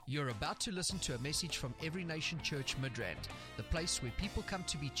You're about to listen to a message from Every Nation Church Midrand, the place where people come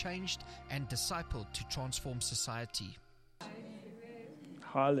to be changed and discipled to transform society.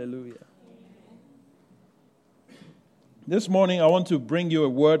 Hallelujah. This morning I want to bring you a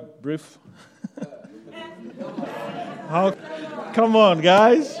word brief. Come on,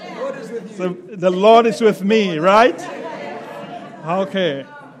 guys. So the Lord is with me, right? Okay.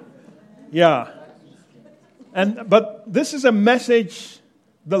 Yeah. But this is a message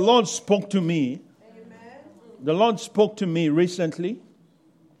the Lord spoke to me. The Lord spoke to me recently.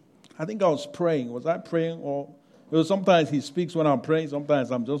 I think I was praying. Was I praying? Or sometimes He speaks when I'm praying.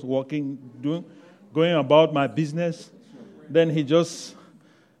 Sometimes I'm just walking, going about my business. Then He just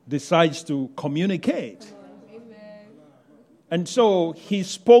decides to communicate. And so He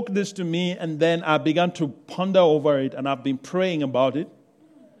spoke this to me, and then I began to ponder over it, and I've been praying about it.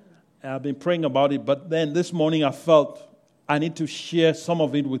 But then this morning I felt I need to share some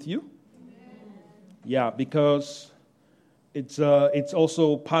of it with you. Yeah, because it's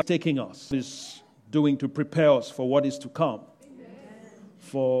also partaking us. It's doing to prepare us for what is to come.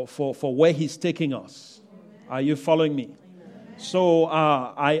 For where He's taking us. Are you following me? So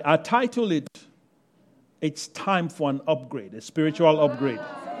I title it, It's Time for an Upgrade, a spiritual upgrade.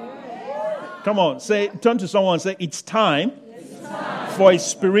 Come on, turn to someone and say, it's time for a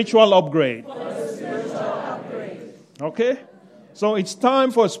spiritual upgrade. Okay? So it's time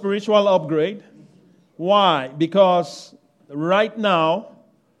for a spiritual upgrade. Why? Because right now,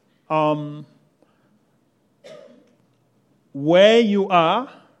 where you are,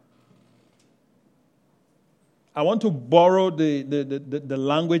 I want to borrow the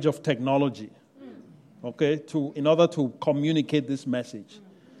language of technology, okay, in order to communicate this message.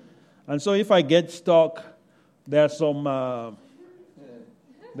 And so if I get stuck, there are some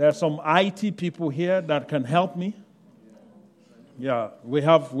IT people here that can help me. Yeah, we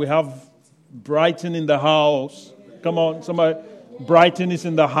have Brighton in the house. Come on, somebody. Brighton is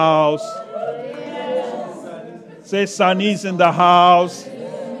in the house. Say Sunny is in the house.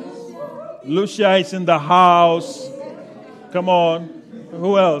 Lucia is in the house. Come on.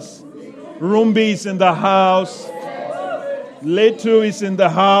 Who else? Rumbi is in the house. Letu is in the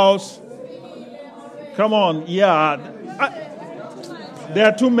house. Come on. Yeah. There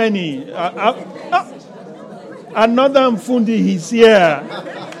are too many. Another Mfundi, he's here.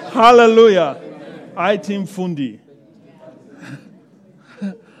 Hallelujah. I Team Fundi.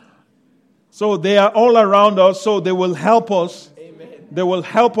 So they are all around us, so they will help us. Amen. They will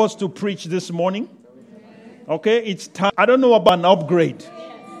help us to preach this morning. Okay, it's time. I don't know about an upgrade.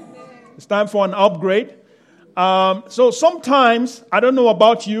 It's time for an upgrade. So sometimes, I don't know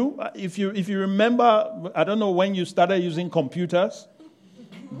about you. If you remember, I don't know when you started using computers.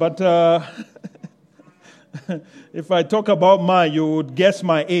 But if I talk about mine, you would guess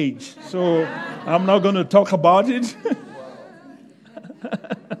my age. So I'm not going to talk about it.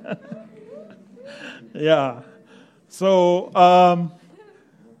 Yeah. So,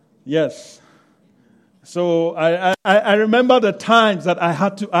 yes. So I remember the times that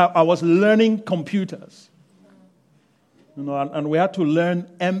I was learning computers. You know, and we had to learn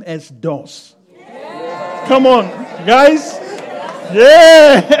MS-DOS. Yeah. Come on, guys.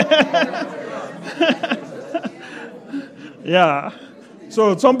 Yeah. Yeah.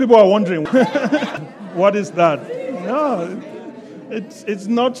 So some people are wondering, what is that? No, it's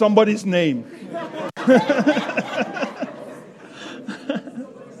not somebody's name.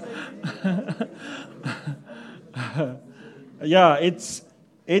 Yeah,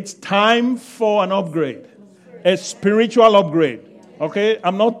 it's time for an upgrade, a spiritual upgrade. Okay,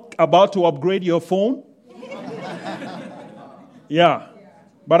 I'm not about to upgrade your phone. Yeah.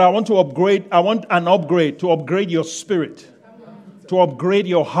 But I want an upgrade to upgrade your spirit, to upgrade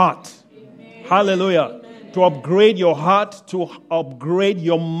your heart. Amen. Hallelujah. Amen. To upgrade your heart, to upgrade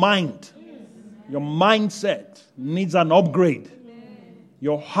your mind. Your mindset needs an upgrade. Amen.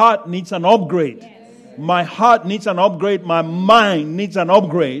 Your heart needs an upgrade. Yes. My heart needs an upgrade. My mind needs an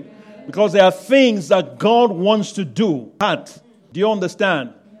upgrade. Because there are things that God wants to do. Do you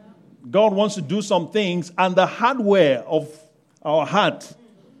understand? God wants to do some things, and the hardware of our heart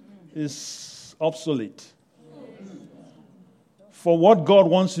is obsolete for what God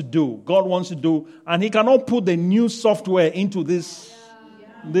wants to do. God wants to do, and He cannot put the new software into this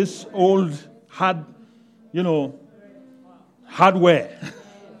old hardware.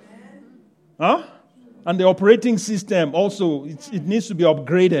 Huh? And the operating system also, it needs to be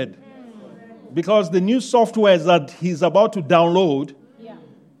upgraded, because the new softwares that He's about to download,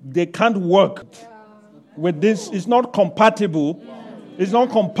 they can't work with this. It's not compatible. It's not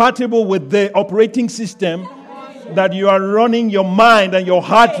compatible with the operating system that you are running your mind and your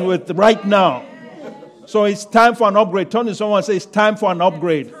heart with right now. So it's time for an upgrade. Turn to someone and say, it's time for an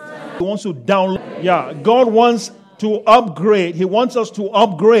upgrade. He wants to download. Yeah, God wants to upgrade. He wants us to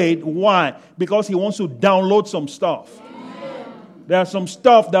upgrade. Why? Because He wants to download some stuff. There are some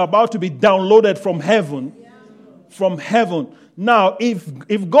stuff that are about to be downloaded from heaven. From heaven. Now,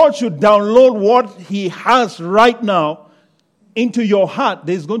 if God should download what He has right now into your heart,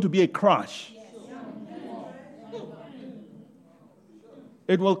 there's going to be a crash.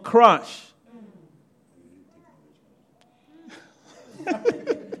 It will crash.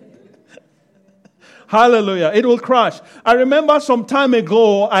 Hallelujah. It will crash. I remember some time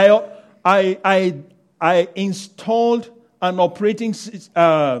ago, I installed an operating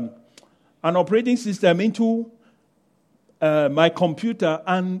system into my computer,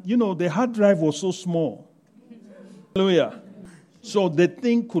 and the hard drive was so small. Hallelujah. So the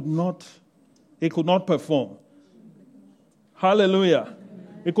thing could not perform. Hallelujah.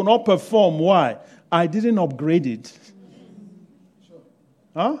 It could not perform. Why? I didn't upgrade it.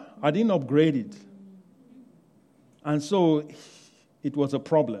 I didn't upgrade it. And so it was a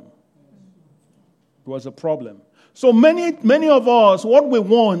problem. It was a problem. So many of us, what we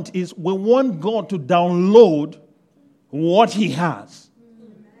want is we want God to download what He has.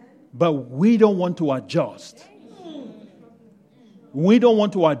 But we don't want to adjust. We don't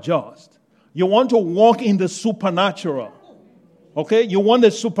want to adjust. You want to walk in the supernatural. Okay? You want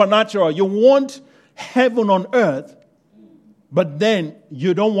the supernatural. You want heaven on earth. But then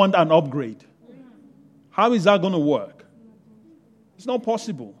you don't want an upgrade. How is that going to work? It's not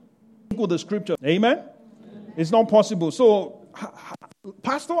possible. With the scripture. Amen? It's not possible. So,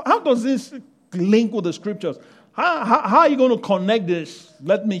 Pastor, how does this link with the scriptures? How are you going to connect this?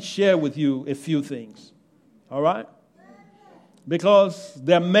 Let me share with you a few things. All right? Because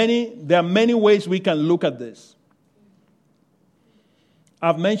there are many ways we can look at this.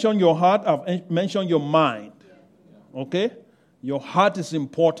 I've mentioned your heart. I've mentioned your mind. Okay? Your heart is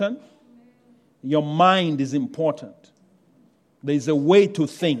important. Your mind is important. There's a way to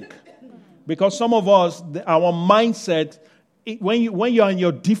think. Because some of us, our mindset, when you are in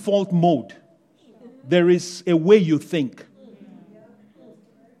your default mode, there is a way you think.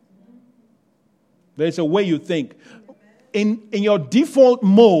 There's a way you think. In your default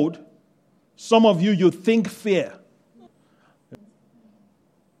mode, some of you think fear.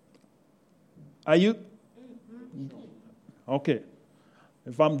 Are you? Okay.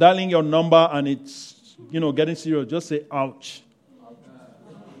 If I'm dialing your number and it's, getting serious, just say, ouch.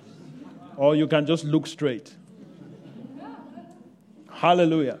 Or you can just look straight.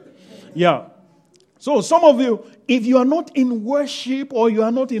 Hallelujah. Yeah. So some of you, if you are not in worship or you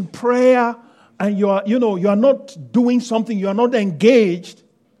are not in prayer and you are not doing something, you are not engaged,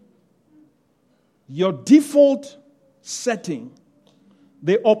 your default setting,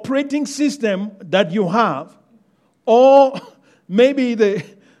 the operating system that you have, or maybe the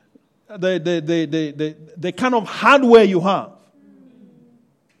kind of hardware you have,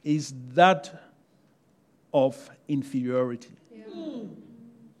 is that of inferiority.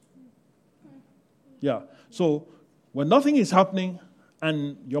 Yeah. So when nothing is happening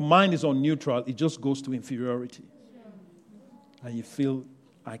and your mind is on neutral, it just goes to inferiority. And you feel,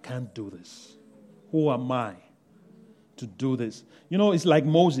 I can't do this. Who am I to do this? It's like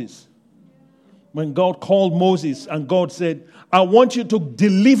Moses. When God called Moses and God said, I want you to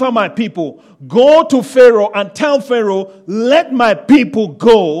deliver my people. Go to Pharaoh and tell Pharaoh, let my people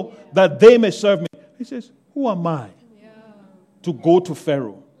go that they may serve me. He says, who am I to go to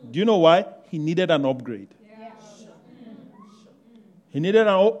Pharaoh? Do you know why? He needed an upgrade. He needed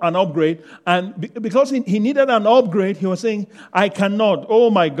an upgrade. And because he needed an upgrade, he was saying, I cannot. Oh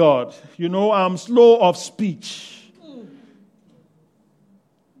my God. I'm slow of speech.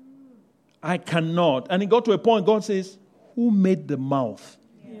 I cannot. And it got to a point, God says, who made the mouth?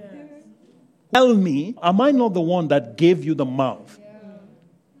 Yes. Tell me, am I not the one that gave you the mouth? Yeah.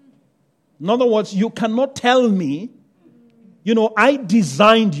 In other words, you cannot tell me, I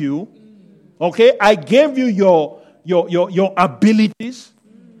designed you, okay? I gave you your abilities,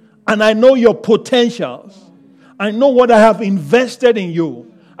 and I know your potentials. I know what I have invested in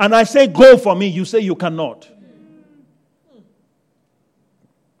you. And I say, go for me. You say you cannot.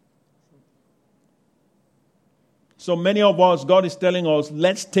 So many of us, God is telling us,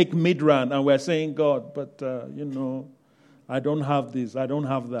 let's take Midrand. And we're saying, God, but, I don't have this, I don't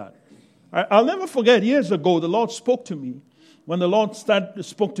have that. I'll never forget, years ago, the Lord spoke to me. When the Lord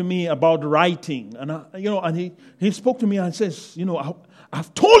spoke to me about writing. And, he spoke to me and says,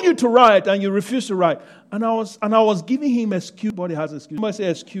 I've told you to write and you refuse to write. And I was giving him excuse. Everybody has excuses. Somebody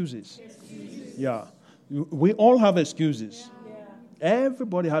say excuses. Yeah. We all have excuses.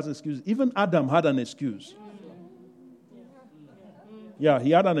 Everybody has excuses. Even Adam had an excuse. Yeah,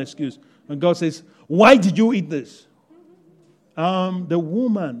 he had an excuse. And God says, why did you eat this? The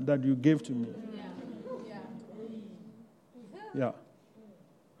woman that you gave to me. Yeah.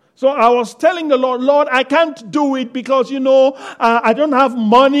 So I was telling the Lord, I can't do it because, I don't have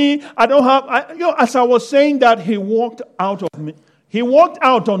money. I don't have, as I was saying that, he walked out of me. He walked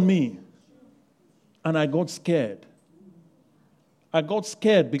out on me. And I got scared. I got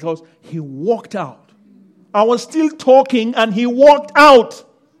scared because he walked out. I was still talking and he walked out.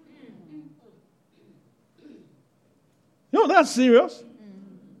 That's serious.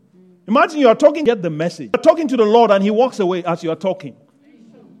 Imagine you are talking, get the message. You're talking to the Lord and he walks away as you are talking.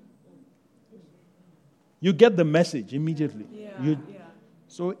 You get the message immediately.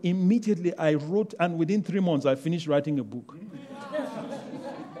 So immediately I wrote, and within 3 months I finished writing a book.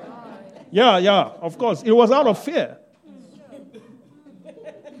 Of course. It was out of fear.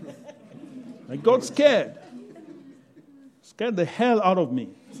 I got scared. Scared the hell out of me.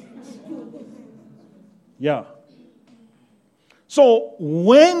 Yeah. So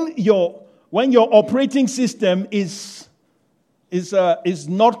when your operating system is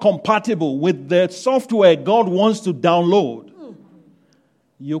not compatible with the software God wants to download,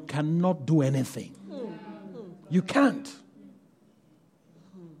 you cannot do anything. You can't.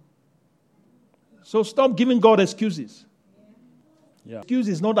 So stop giving God excuses. Yeah. Excuse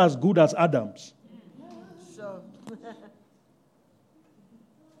is not as good as Adam's.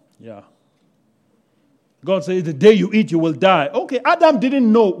 Yeah. God says, the day you eat, you will die. Okay, Adam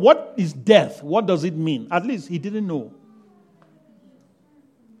didn't know. What is death? What does it mean? At least he didn't know.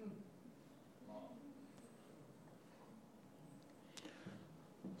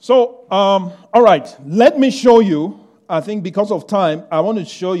 So, all right, let me show you. I think because of time, I want to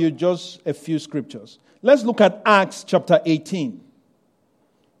show you just a few scriptures. Let's look at Acts chapter 18.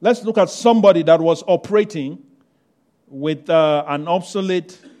 Let's look at somebody that was operating with an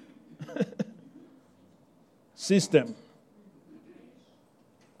obsolete system.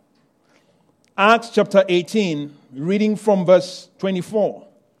 Acts chapter 18, reading from verse 24.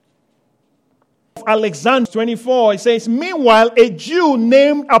 Alexander 24, it says, meanwhile, a Jew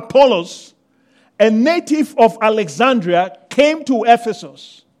named Apollos, a native of Alexandria, came to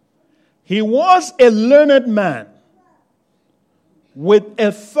Ephesus. He was a learned man with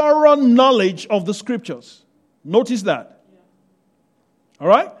a thorough knowledge of the scriptures. Notice that. All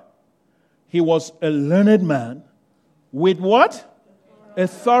right? He was a learned man with what? A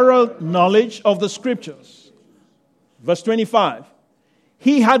thorough knowledge of the scriptures. Verse 25.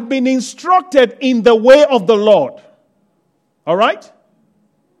 He had been instructed in the way of the Lord. All right?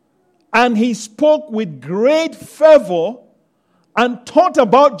 And he spoke with great fervor and taught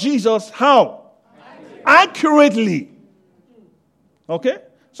about Jesus how? Accurately. Okay?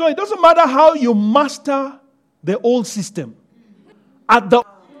 So it doesn't matter how you master the old system.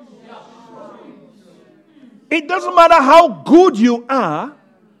 It doesn't matter how good you are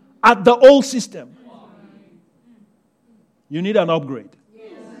at the old system. You need an upgrade.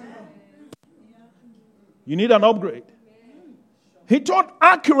 You need an upgrade. He taught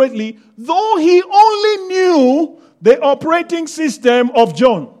accurately, though he only knew the operating system of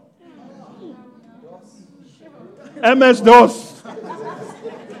John. MS-DOS.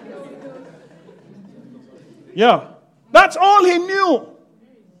 Yeah. That's all he knew.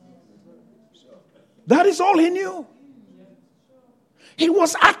 That is all he knew. He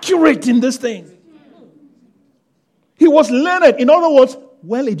was accurate in this thing. He was learned. In other words,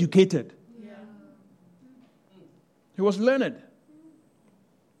 well educated. He was learned.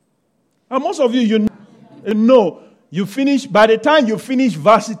 And most of you know, you finish, by the time you finish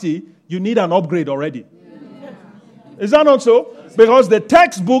varsity, you need an upgrade already. Is that not so? Because the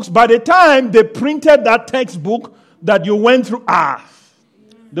textbooks, by the time they printed that textbook that you went through,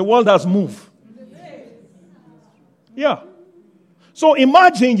 the world has moved. Yeah. So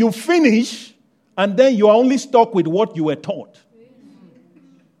imagine you finish and then you are only stuck with what you were taught.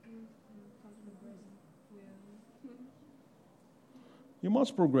 You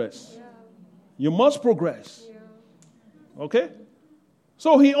must progress. You must progress. Okay?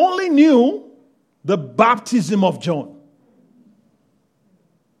 So he only knew the baptism of John.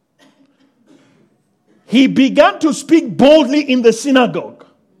 He began to speak boldly in the synagogue.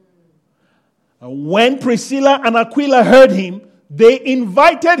 And when Priscilla and Aquila heard him, they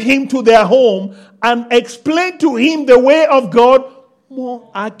invited him to their home and explained to him the way of God more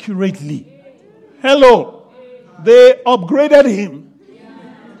accurately. Hello. They upgraded him.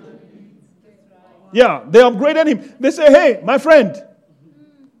 Yeah, they upgraded him. They say, hey, my friend,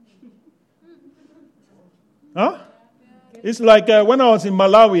 Huh? It's like when I was in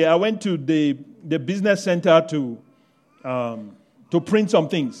Malawi, I went to the business center to print some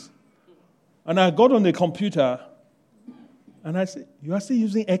things. And I got on the computer and I said, "You are still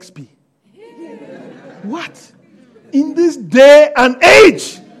using XP?" What? In this day and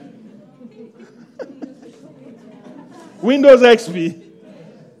age? Windows XP.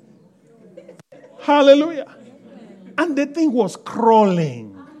 Hallelujah. And the thing was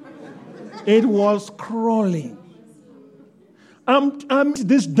crawling. It was crawling. I'm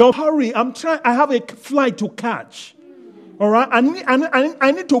this dog. Hurry! I have a flight to catch. All right.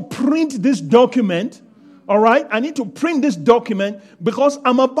 I need to print this document. All right. I need to print this document because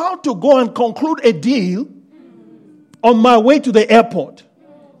I'm about to go and conclude a deal on my way to the airport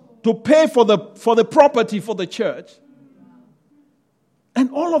to pay for the property for the church.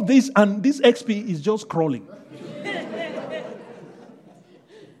 And all of this, and this XP is just crawling.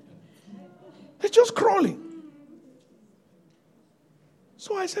 It's just crawling.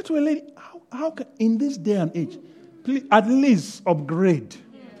 So I said to a lady, how can, in this day and age, please at least upgrade.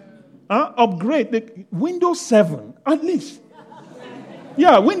 Upgrade. The Windows 7, at least.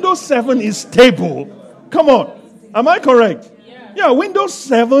 Yeah, Windows 7 is stable. Come on. Am I correct? Yeah, Windows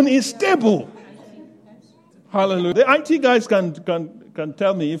 7 is stable. Hallelujah. The IT guys can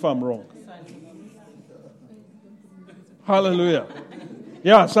tell me if I'm wrong. Hallelujah.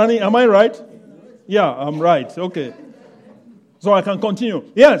 Yeah, Sonny, am I right? Yeah, I'm right. Okay. So I can continue.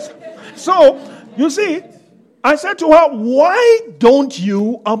 Yes. So, you see, I said to her, "Why don't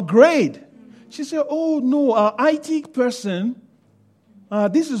you upgrade?" She said, "Oh, no, our IT person,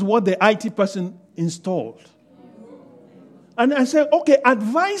 this is what the IT person installed." And I said, "Okay,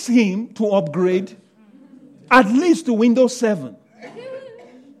 advise him to upgrade at least to Windows 7.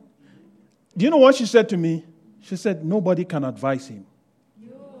 Do you know what she said to me? She said, "Nobody can advise him.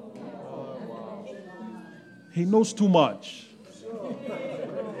 He knows too much."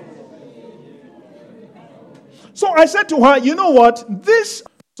 So I said to her, "You know what? This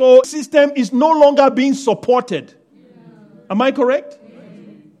system is no longer being supported." Am I correct?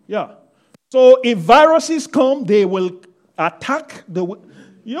 Yeah. So if viruses come, they will attack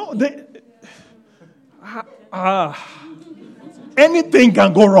anything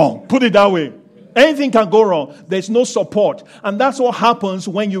can go wrong. Put it that way. Anything can go wrong. There's no support. And that's what happens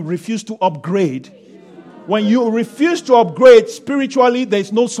when you refuse to upgrade. When you refuse to upgrade spiritually,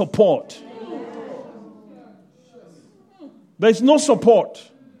 there's no support. There's no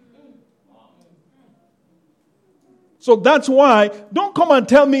support. So that's why, don't come and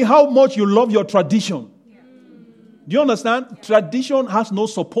tell me how much you love your tradition. Do you understand? Tradition has no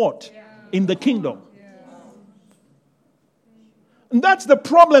support in the kingdom. And that's the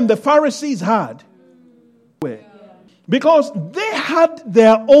problem the Pharisees had. Because they had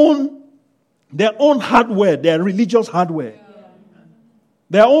their own hardware, their religious hardware.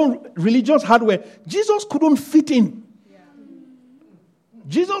 Their own religious hardware. Jesus couldn't fit in.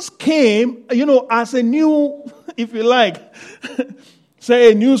 Jesus came, as a new, if you like,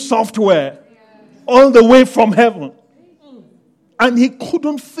 say a new software all the way from heaven. And he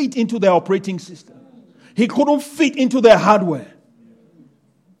couldn't fit into their operating system. He couldn't fit into their hardware.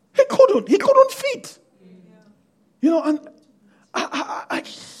 He couldn't fit. And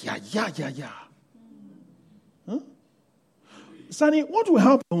yeah. Huh? Sonny, what will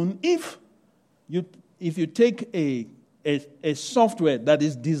happen if you take a software that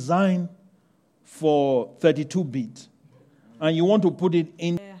is designed for 32-bit and you want to put it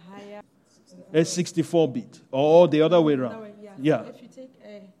in a 64-bit or the other way around? Yeah. If you take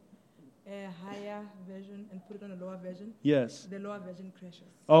a higher version and put it on a lower version, yes, the lower version crashes.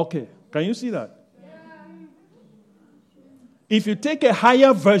 Okay. Can you see that? If you take a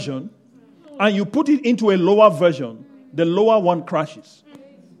higher version and you put it into a lower version, the lower one crashes.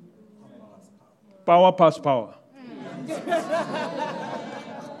 Power past power.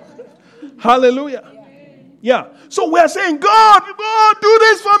 Hallelujah. Yeah. So we are saying, God, do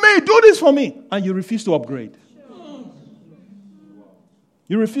this for me. And you refuse to upgrade.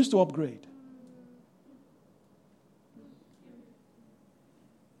 You refuse to upgrade.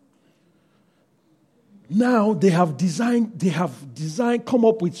 Now they have designed, come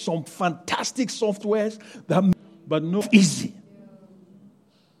up with some fantastic softwares but no easy.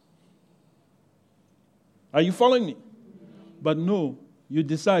 Are you following me? But no, you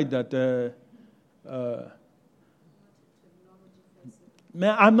decide that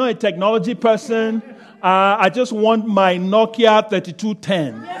man, I'm not a technology person. I just want my Nokia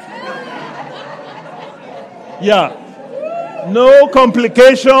 3210. Yeah. No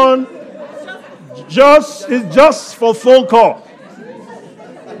complication. It's just for phone call.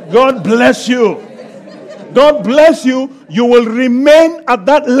 God bless you. God bless you. You will remain at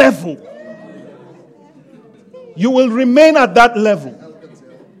that level. You will remain at that level.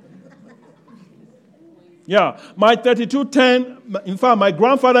 Yeah, my 3210, in fact, my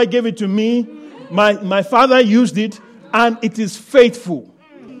grandfather gave it to me. My father used it, and it is faithful.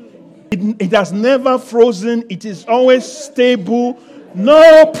 It has never frozen. It is always stable.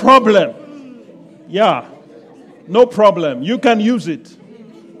 No problem. Yeah, no problem. You can use it.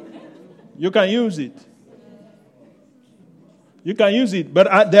 You can use it. You can use it.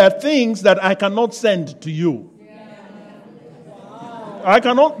 But there are things that I cannot send to you.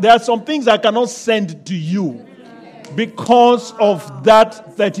 There are some things I cannot send to you because of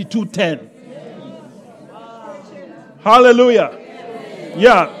that 3210. Hallelujah.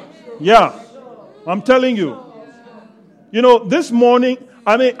 Yeah. I'm telling you. You know, this morning,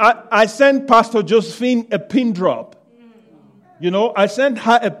 I sent Pastor Josephine a pin drop. You know, I sent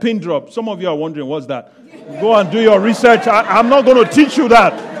her a pin drop. Some of you are wondering, what's that? Go and do your research. I'm not going to teach you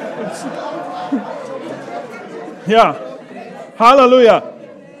that. Yeah. Hallelujah.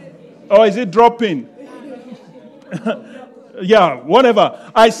 Or is it dropping? Yeah,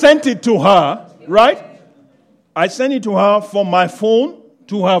 whatever. I sent it to her, right? I sent it to her from my phone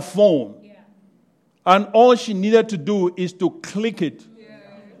to her phone. Yeah. And all she needed to do is to click it. Yeah.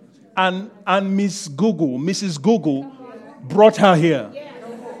 And Mrs. Google brought her here. Yeah.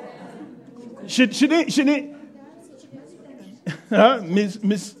 She didn't.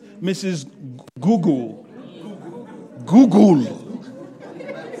 Mrs. Google.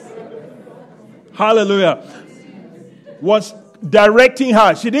 Hallelujah. Was directing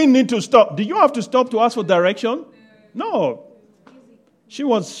her. She didn't need to stop. Did you have to stop to ask for direction? No. She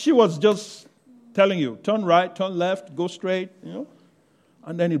was just telling you, turn right, turn left, go straight, you know.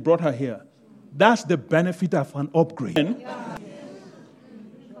 And then it brought her here. That's the benefit of an upgrade.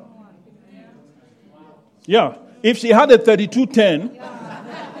 Yeah. If she had a 3210,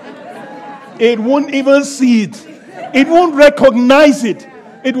 it wouldn't even see it. It won't recognize it.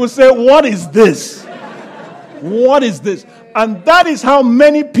 It will say, what is this? What is this? And that is how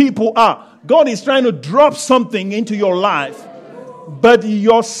many people are. God is trying to drop something into your life, but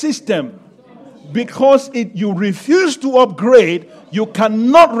your system, because you refuse to upgrade, you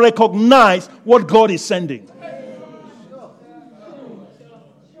cannot recognize what God is sending.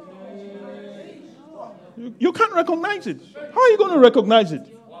 You can't recognize it. How are you going to recognize it?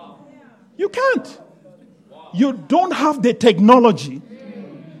 You can't. You don't have the technology.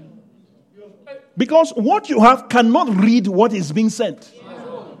 Because what you have cannot read what is being sent.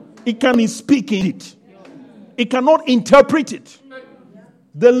 It can speak it. It cannot interpret it.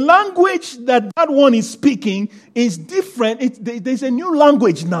 The language that one is speaking is different. There's a new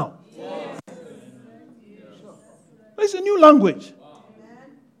language now. There's a new language.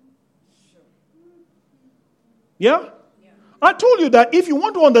 Yeah? I told you that if you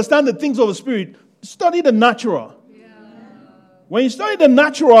want to understand the things of the Spirit, study the natural. When you study the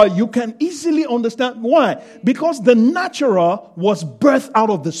natural, you can easily understand why. Because the natural was birthed out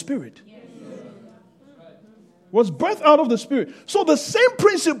of the Spirit. Was birthed out of the Spirit. So the same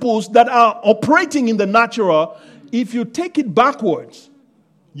principles that are operating in the natural, if you take it backwards,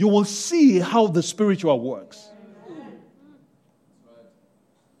 you will see how the spiritual works.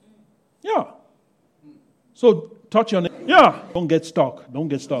 Yeah. So touch your name. Yeah. Don't get stuck. Don't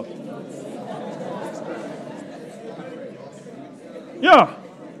get stuck. Yeah.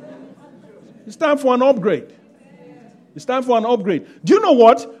 It's time for an upgrade. It's time for an upgrade. Do you know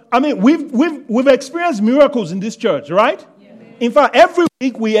what? I mean, we've experienced miracles in this church, right? In fact, every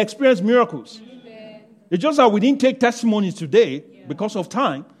week we experience miracles. It's just that we didn't take testimonies today because of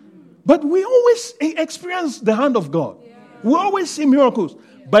time. But we always experience the hand of God. We always see miracles.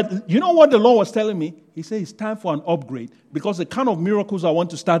 But you know what the Lord was telling me? He said it's time for an upgrade because the kind of miracles I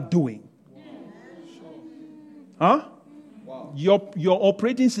want to start doing. Huh? Your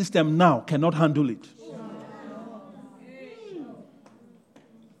operating system now cannot handle it.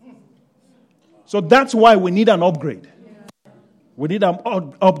 So that's why we need an upgrade. We need an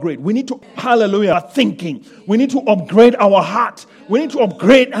upgrade. We need to, hallelujah, our thinking. We need to upgrade our heart. We need to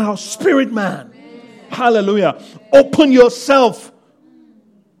upgrade our spirit, man. Hallelujah. Open yourself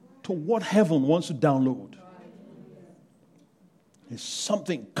to what heaven wants to download. There's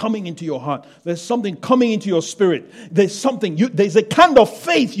something coming into your heart. There's something coming into your spirit. There's a kind of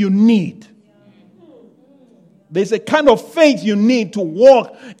faith you need. There's a kind of faith you need to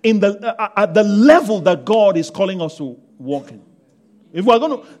walk in at the level that God is calling us to walk in. If we're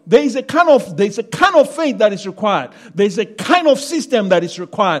going to, there's a kind of faith that is required. There's a kind of system that is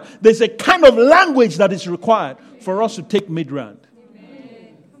required. There's a kind of language that is required for us to take mid-round.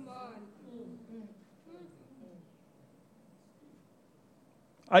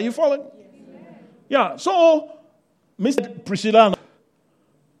 Are you following? Yeah, so Mr. Priscilla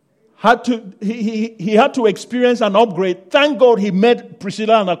had to he had to experience an upgrade. Thank God he met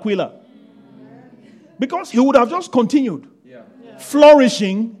Priscilla and Aquila. Because he would have just continued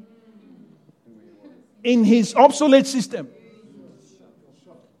flourishing in his obsolete system.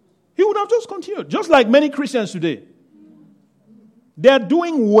 He would have just continued. Just like many Christians today. They are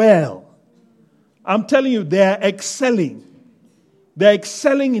doing well. I'm telling you, they are excelling. They are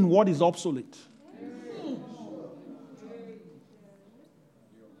excelling in what is obsolete.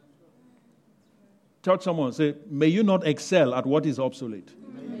 Tell someone, say, may you not excel at what is obsolete.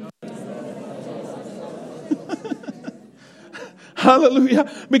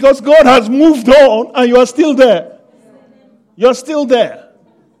 Hallelujah. Because God has moved on and you are still there. You're still there.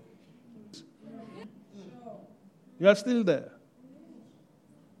 You are still there.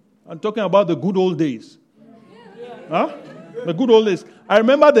 I'm talking about the good old days. Huh? The good old days. I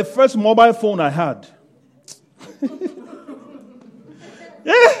remember the first mobile phone I had.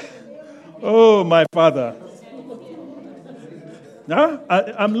 Yeah. Oh, my father. Huh?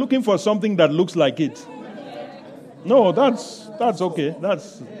 I'm looking for something that looks like it. No, that's okay.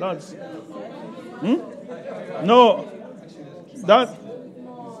 That's. No, that.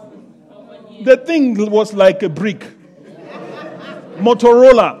 The thing was like a brick.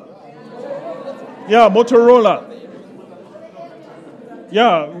 Motorola. Yeah, Motorola.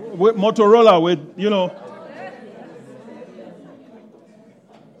 Yeah, with Motorola with,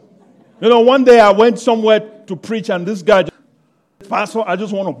 one day I went somewhere to preach and this guy, Pastor, I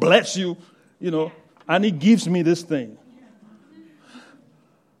just want to bless you, and he gives me this thing.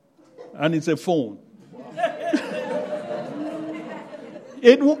 And it's a phone.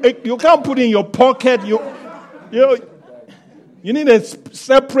 You can't put it in your pocket. You need a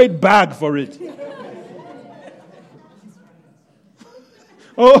separate bag for it.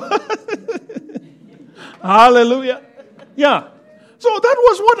 Oh, hallelujah. Yeah. So that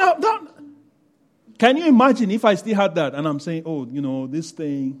was what I've done. Can you imagine if I still had that and I'm saying, this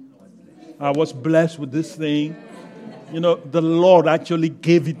thing, I was blessed with this thing. The Lord actually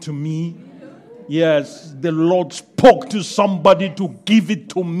gave it to me. Yes, the Lord spoke to somebody to give it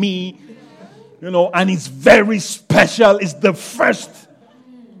to me. And it's very special. It's the first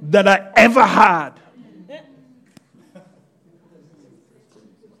that I ever had.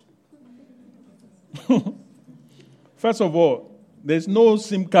 First of all, there's no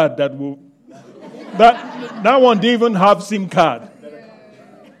SIM card that will... That one didn't even have SIM card.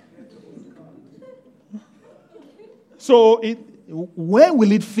 So, where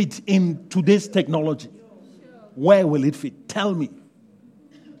will it fit in today's technology? Where will it fit? Tell me.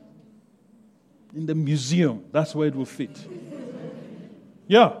 In the museum, that's where it will fit.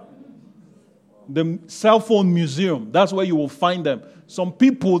 Yeah. The cell phone museum, that's where you will find them. Some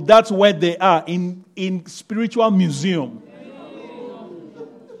people, that's where they are, in spiritual museum.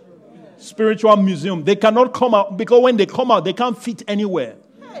 Spiritual museum. They cannot come out, because when they come out, they can't fit anywhere.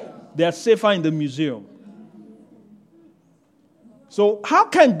 They are safer in the museum. So how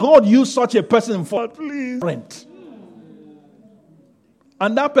can God use such a person for rent?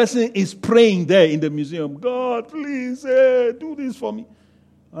 And that person is praying there in the museum. God, please, do this for me.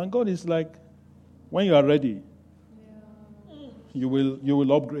 And God is like, when you are ready, you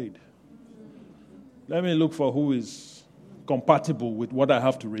will upgrade. Let me look for who is compatible with what I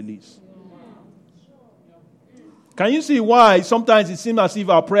have to release. Can you see why sometimes it seems as if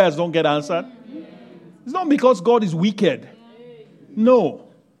our prayers don't get answered? It's not because God is wicked. No.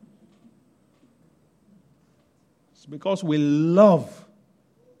 It's because we love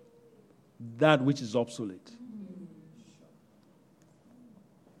that which is obsolete.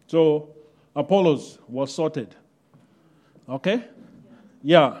 So, Apollos was sorted. Okay?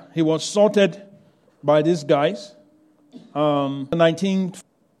 Yeah, he was sorted by these guys. 19.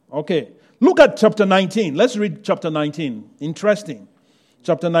 Okay. Look at chapter 19. Let's read chapter 19. Interesting.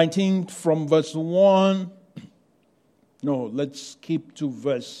 Chapter 19 from verse 1. No, let's skip to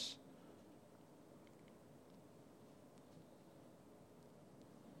verse.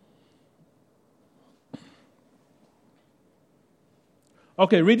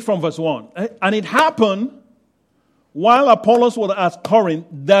 Okay, read from verse 1. And it happened while Apollos was at Corinth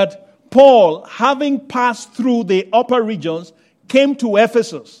that Paul, having passed through the upper regions, came to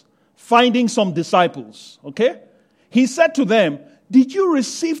Ephesus, finding some disciples. Okay? He said to them, "Did you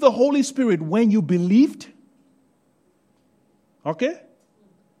receive the Holy Spirit when you believed?" Okay?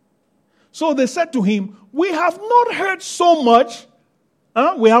 So they said to him, "We have not heard so much.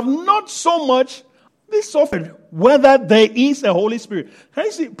 We have not so much this software, whether there is a Holy Spirit." Can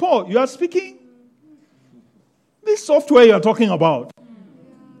you see, Paul, you are speaking this software you are talking about.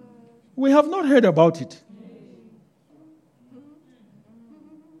 We have not heard about it.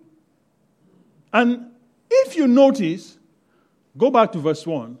 And if you notice, go back to verse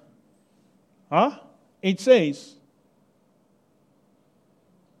 1. It says,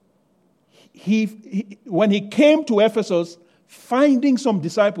 when he came to Ephesus, finding some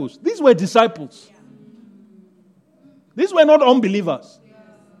disciples. These were disciples. These were not unbelievers.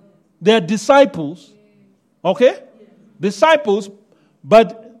 They are disciples. Okay? Disciples,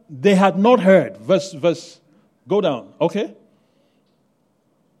 but they had not heard. Go down. Okay?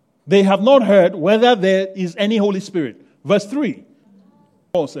 They have not heard whether there is any Holy Spirit. Verse 3.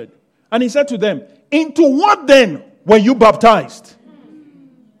 Paul said. And he said to them, into what then were you baptized?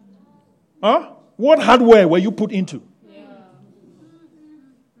 What hardware were you put into?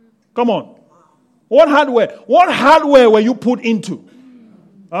 Come on. What hardware were you put into?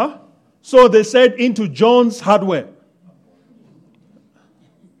 So they said into John's hardware.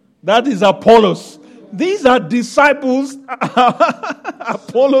 That is Apollos. These are disciples.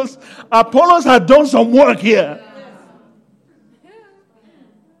 Apollos had done some work here.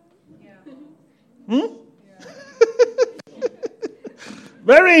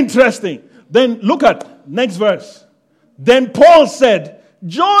 Very interesting. Then look at next verse. Then Paul said,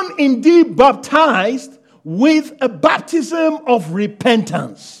 John indeed baptized with a baptism of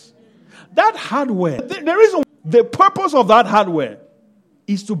repentance. That hardware, the purpose of that hardware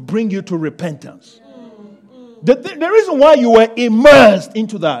is to bring you to repentance. The reason why you were immersed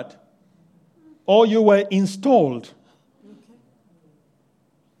into that, or you were installed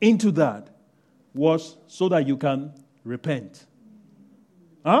into that, was so that you can repent.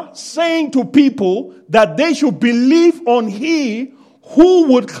 Saying to people that they should believe on He who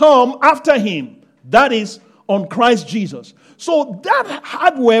would come after Him. That is, on Christ Jesus. So that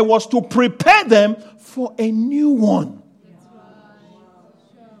hardware was to prepare them for a new one.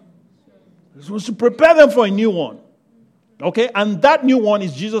 It was to prepare them for a new one. Okay? And that new one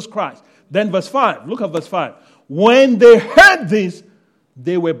is Jesus Christ. Then verse 5. Look at verse 5. When they heard this,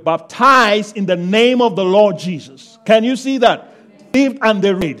 they were baptized in the name of the Lord Jesus. Can you see that? Believed and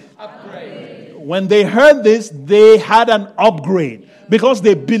they read. Upgrade. When they heard this, they had an upgrade. Because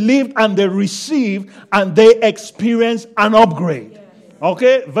they believed and they received and they experienced an upgrade.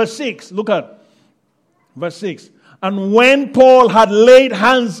 Okay? Verse 6. Look at verse 6. And when Paul had laid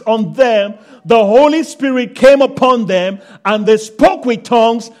hands on them, the Holy Spirit came upon them and they spoke with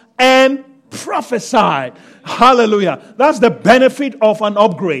tongues and prophesied. Hallelujah. That's the benefit of an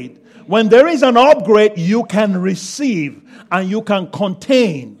upgrade. When there is an upgrade, you can receive and you can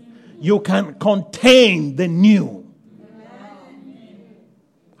contain. You can contain the new.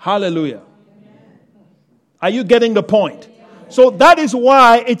 Hallelujah. Are you getting the point? So that is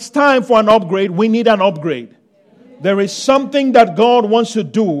why it's time for an upgrade. We need an upgrade. There is something that God wants to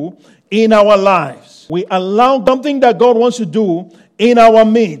do in our lives. We allow something that God wants to do in our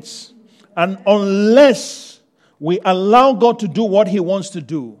midst. And unless we allow God to do what He wants to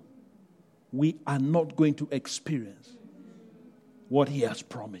do, we are not going to experience what He has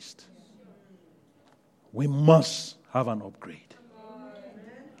promised. We must have an upgrade.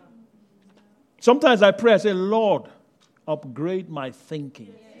 Sometimes I pray, I say, Lord, upgrade my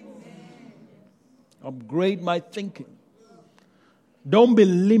thinking. Upgrade my thinking. Don't be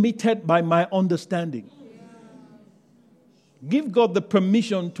limited by my understanding. Give God the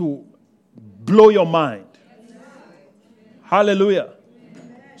permission to blow your mind. Hallelujah.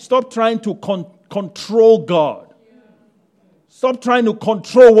 Stop trying to control God. Stop trying to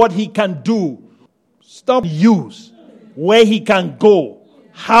control what He can do. Stop use where He can go,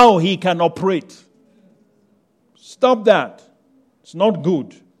 how He can operate. Stop that. It's not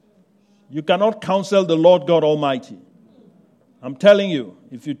good. You cannot counsel the Lord God Almighty. I'm telling you,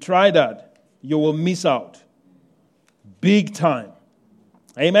 if you try that, you will miss out. Big time.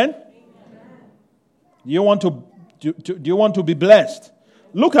 Amen? Do you want to be blessed?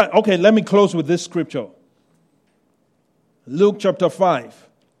 Let me close with this scripture. Luke chapter 5.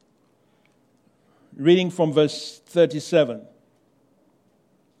 Reading from verse 37.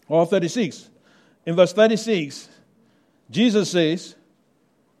 Or 36. In verse 36, Jesus says,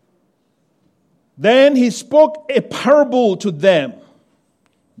 then He spoke a parable to them.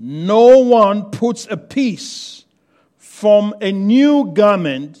 No one puts a piece from a new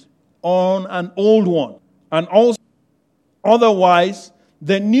garment on an old one. And also, otherwise,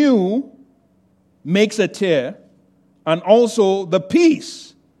 the new makes a tear, and also the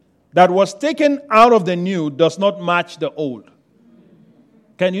piece that was taken out of the new does not match the old.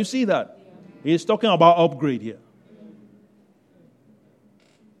 Can you see that? He's talking about upgrade here.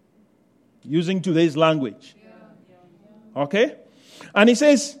 Using today's language. Okay? And he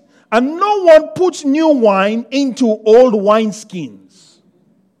says, And no one puts new wine into old wineskins,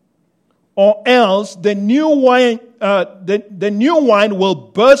 or else the new wine will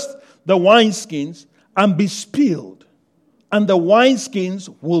burst the wineskins and be spilled, and the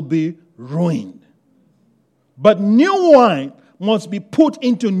wineskins will be ruined. But new wine must be put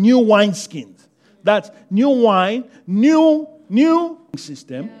into new wineskins. That's new wine, new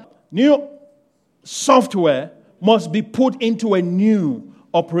system, new software must be put into a new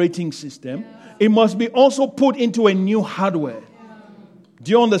operating system. It must be also put into a new hardware.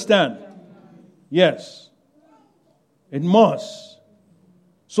 Do you understand? Yes. It must.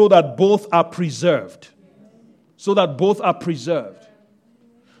 So that both are preserved. So that both are preserved.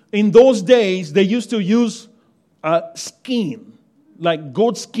 In those days, they used to use skin, like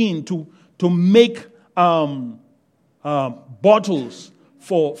goat skin, to make bottles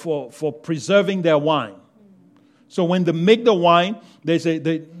for preserving their wine. So when they make the wine,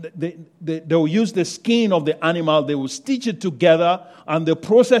 they'll use the skin of the animal, they will stitch it together, and they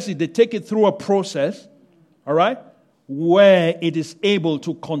process it. They take it through a process, all right, where it is able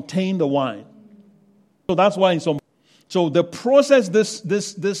to contain the wine. So that's why so they process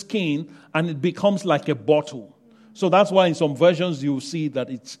this skin, and it becomes like a bottle. So that's why in some versions you see that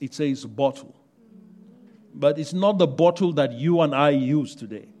it says bottle. But it's not the bottle that you and I use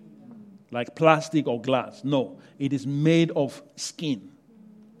today, like plastic or glass. No, it is made of skin,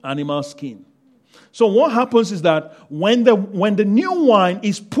 animal skin. So what happens is that when the new wine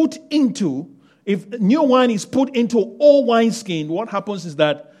is put into, if new wine is put into old wineskin, what happens is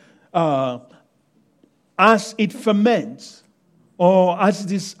that as it ferments, or as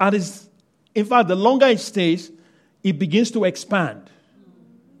it is, in fact, the longer it stays, it begins to expand.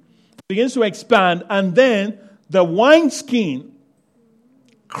 And then the wineskin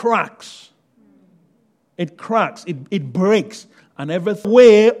cracks. It cracks, it breaks, and every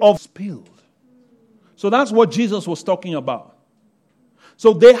way of spilled. So that's what Jesus was talking about.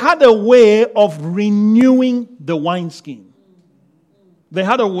 So they had a way of renewing the wineskin. They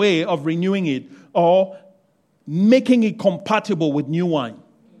had a way of renewing it or making it compatible with new wine.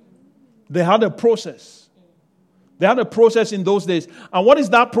 They had a process. They had a process in those days. And what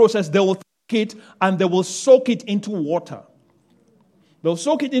is that process? They will take it and they will soak it into water. They'll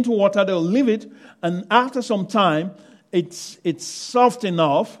soak it into water, they'll leave it, and after some time, it's soft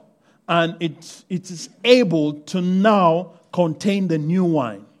enough and it is able to now contain the new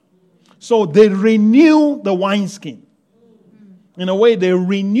wine. So they renew the wineskin. In a way, they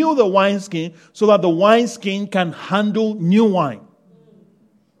renew the wineskin so that the wineskin can handle new wine.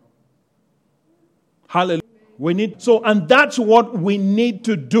 Hallelujah. And that's what we need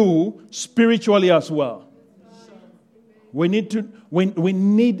to do spiritually as well. We need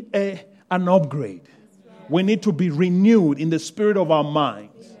an upgrade. We need to be renewed in the spirit of our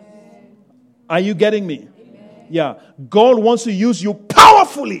minds. Are you getting me? Yeah. God wants to use you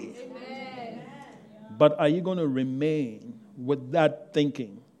powerfully. But are you going to remain with that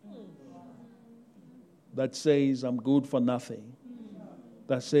thinking that says, I'm good for nothing?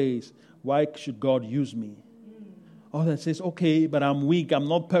 That says, why should God use me? Or that says, okay, but I'm weak, I'm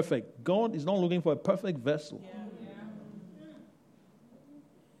not perfect. God is not looking for a perfect vessel.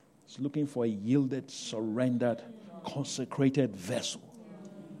 He's looking for a yielded, surrendered, consecrated vessel.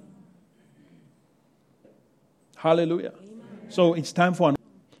 Hallelujah. So it's time for an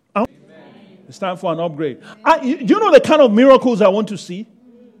upgrade. Do you know the kind of miracles I want to see?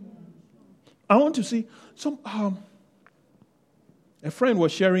 I want to see some. A friend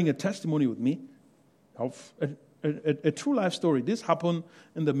was sharing a testimony with me of a true life story. This happened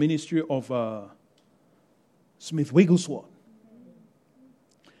in the ministry of Smith Wigglesworth.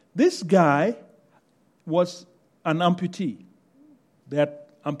 This guy was an amputee. They had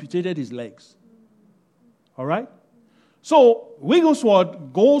amputated his legs. All right? So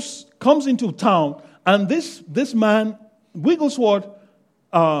Wigglesworth comes into town, and this man, Wigglesworth,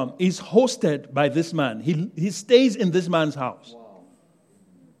 is hosted by this man. He stays in this man's house. Wow.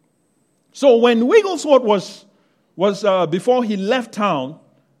 So when Wigglesworth was before he left town,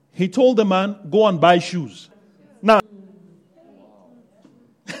 he told the man, go and buy shoes. Now,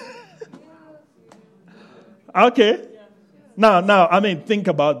 okay. Now, I mean, think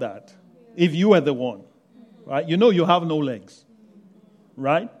about that. If you were the one, right? You know you have no legs,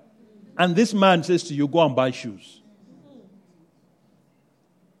 right? And this man says to you, go and buy shoes.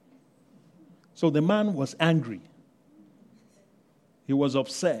 So the man was angry. He was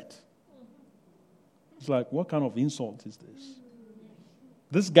upset. It's like, what kind of insult is this?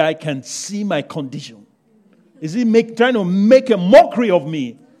 This guy can see my condition. Is he trying to make a mockery of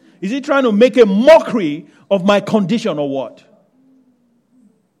me? Is he trying to make a mockery of my condition or what?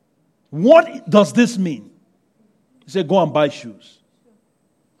 What does this mean? He said, go and buy shoes.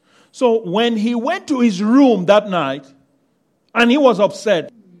 So when he went to his room that night, and he was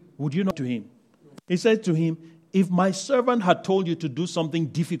upset, would you know to him? He said to him, if my servant had told you to do something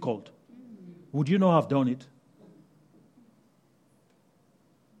difficult, would you not have done it?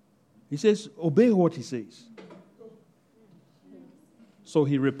 He says, obey what he says. So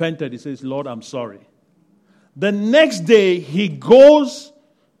he repented. He says, Lord, I'm sorry. The next day, he goes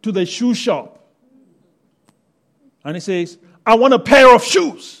to the shoe shop. And he says, I want a pair of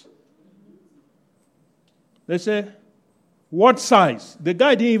shoes. They say, what size? The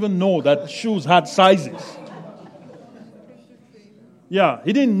guy didn't even know that shoes had sizes. Yeah,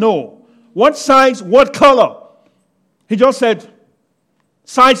 he didn't know. What size, what color? He just said,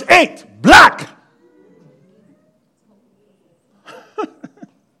 size 8, black.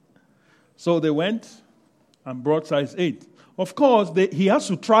 So they went and brought size 8. Of course, he has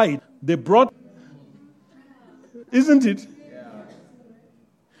to try it. They brought, isn't it? Yeah.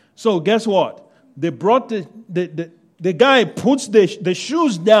 So guess what? They brought the guy puts the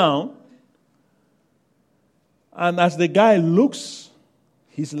shoes down, and as the guy looks,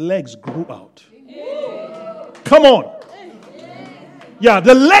 his legs grew out. Come on. Yeah,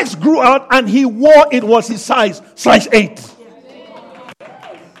 the legs grew out, and he wore, it was his size 8.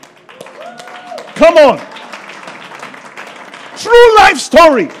 Come on. True life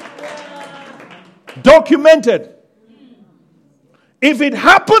story. Documented. If it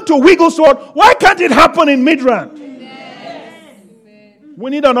happened to Wigglesworth, why can't it happen in Midrand? We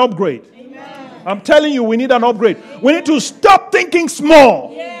need an upgrade. I'm telling you, we need an upgrade. We need to stop thinking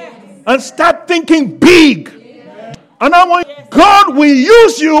small and start thinking big. And I want God will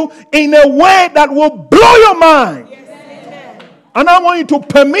use you in a way that will blow your mind. And I want you to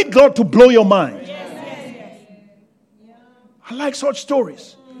permit God to blow your mind. I like such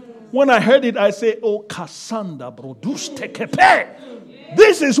stories. When I heard it, I say, oh, Cassandra, produce tekepe.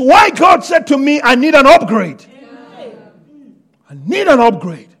 This is why God said to me, I need an upgrade. I need an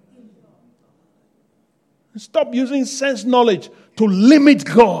upgrade. Stop using sense knowledge to limit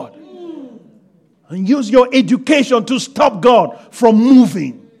God. And use your education to stop God from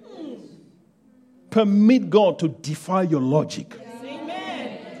moving. Permit God to defy your logic.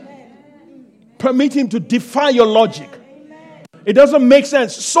 Permit Him to defy your logic. It doesn't make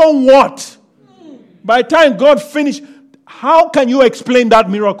sense. So what? By the time God finished, how can you explain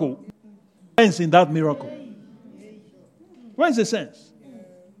that miracle? Sense in that miracle. Where's the sense?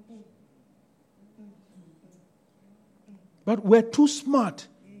 But we're too smart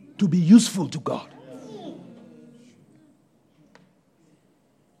to be useful to God.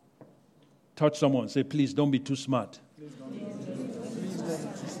 Touch someone. Say, please don't be too smart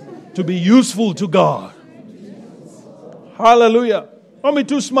to be useful to God. Hallelujah. Don't be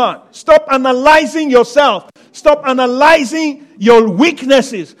too smart. Stop analyzing yourself. Stop analyzing your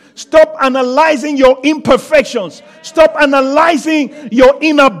weaknesses. Stop analyzing your imperfections. Stop analyzing your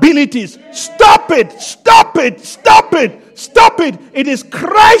inabilities. Stop it. Stop it. Stop it. Stop it. It is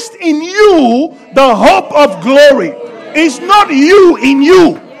Christ in you, the hope of glory. It's not you in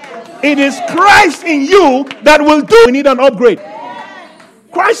you. It is Christ in you that will do it. We need an upgrade.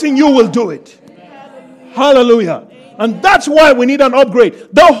 Christ in you will do it. Hallelujah. And that's why we need an upgrade.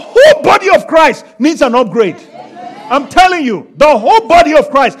 The whole body of Christ needs an upgrade. I'm telling you, the whole body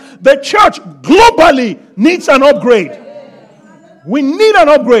of Christ, the church globally needs an upgrade. We need an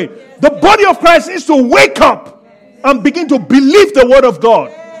upgrade. The body of Christ needs to wake up and begin to believe the word of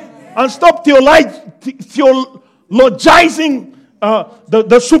God. And stop theologizing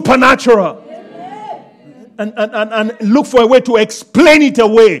the supernatural. And look for a way to explain it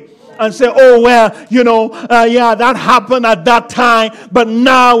away. And say, oh, well, that happened at that time, but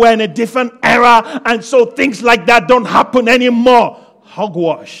now we're in a different era, and so things like that don't happen anymore.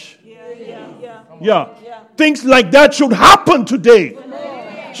 Hogwash. Yeah. Things like that should happen today.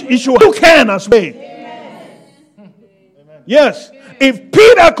 It should. You can as well. Yes. If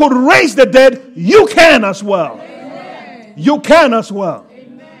Peter could raise the dead, you can as well. You can as well.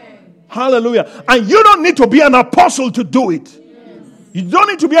 Hallelujah. And you don't need to be an apostle to do it. You don't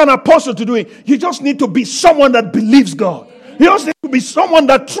need to be an apostle to do it. You just need to be someone that believes God. You just need to be someone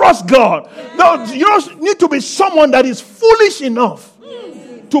that trusts God. No, you just need to be someone that is foolish enough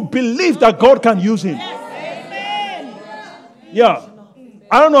to believe that God can use him. Yeah.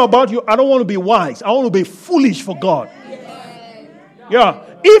 I don't know about you. I don't want to be wise. I want to be foolish for God. Yeah.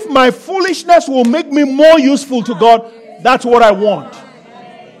 If my foolishness will make me more useful to God, that's what I want.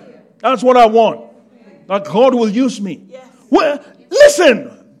 That's what I want. That God will use me. Well,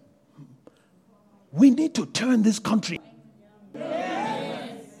 listen, we need to turn this country.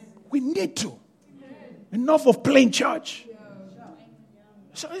 We need to. Enough of playing church.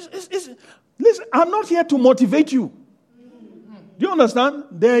 So listen, I'm not here to motivate you. Do you understand?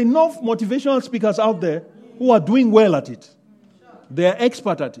 There are enough motivational speakers out there who are doing well at it. They are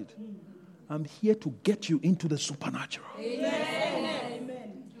expert at it. I'm here to get you into the supernatural.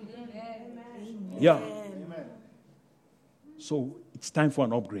 Amen. Yeah. So it's time for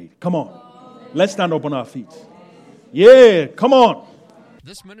an upgrade. Come on. Let's stand up on our feet. Yeah, come on.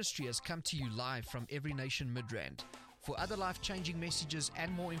 This ministry has come to you live from Every Nation Midrand. For other life-changing messages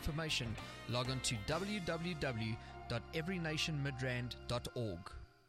and more information, log on to www.everynationmidrand.org.